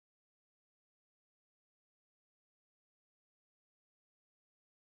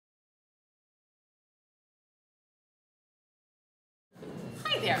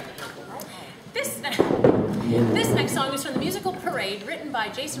here. This next song is from the musical Parade, written by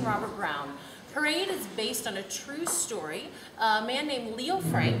Jason Robert Brown. Parade is based on a true story. A man named Leo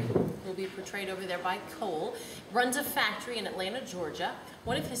Frank, who will be portrayed over there by Cole, runs a factory in Atlanta, Georgia.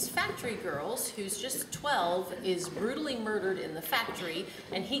 One of his factory girls, who's just 12, is brutally murdered in the factory,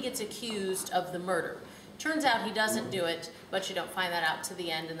 and he gets accused of the murder. Turns out he doesn't do it, but you don't find that out to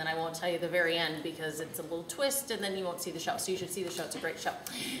the end, and then I won't tell you the very end because it's a little twist, and then you won't see the show. So you should see the show. It's a great show.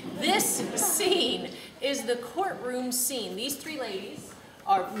 This scene is the courtroom scene. These three ladies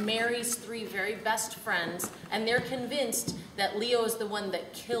are Mary's three very best friends, and they're convinced that Leo is the one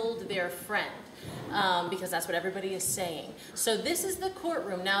that killed their friend, because that's what everybody is saying. So this is the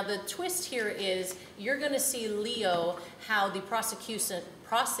courtroom. Now the twist here is you're going to see Leo, how the prosecution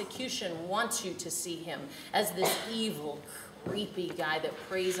wants you to see him as this evil, creepy guy that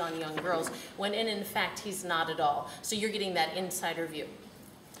preys on young girls, when in fact he's not at all. So you're getting that insider view.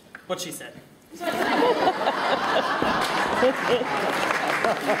 What she said.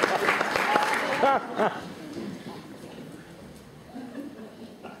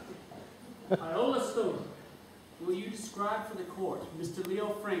 Iola Stone, will you describe for the court Mr.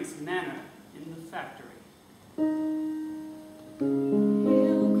 Leo Frank's manner in the factory?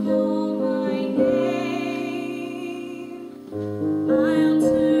 He'll call my name, I'll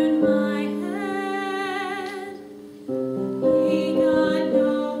turn my head. He got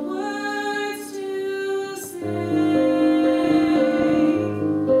no words to say.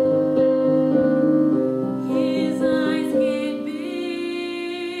 His eyes get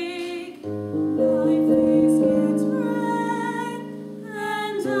big, my face gets red,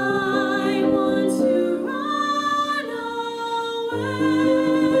 and I want to run away.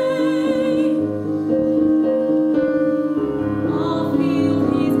 I'll feel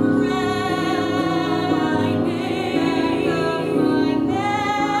his breath, my name, my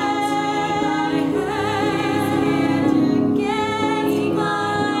neck, against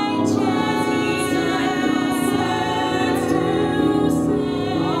my chest, words to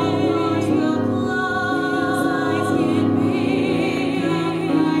say. I'll watch the eyes get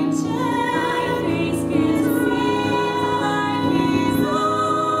big, my face gets red, he's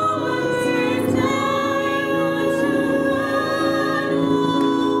always and I want to run away.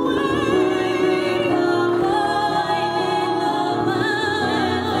 Come hide in the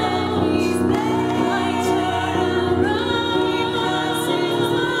mud, he's there. I turn around, he passes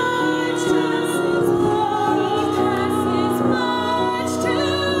much too close.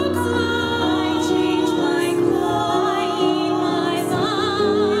 I change my clothes, I eat my mind.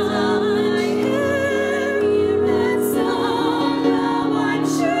 I hear that somehow I'm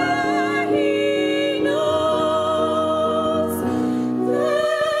sure he knows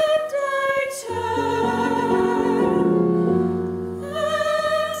that I turn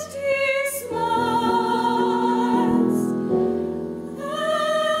and he smiles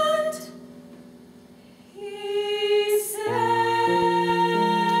and he says,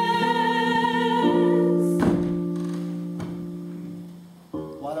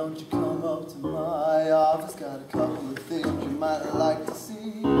 Why don't you come up to my office? Got a couple of things you might like to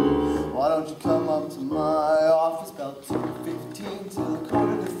see. Why don't you come up to my office about 2:15 till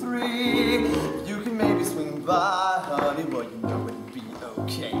 2:45? You can maybe swing by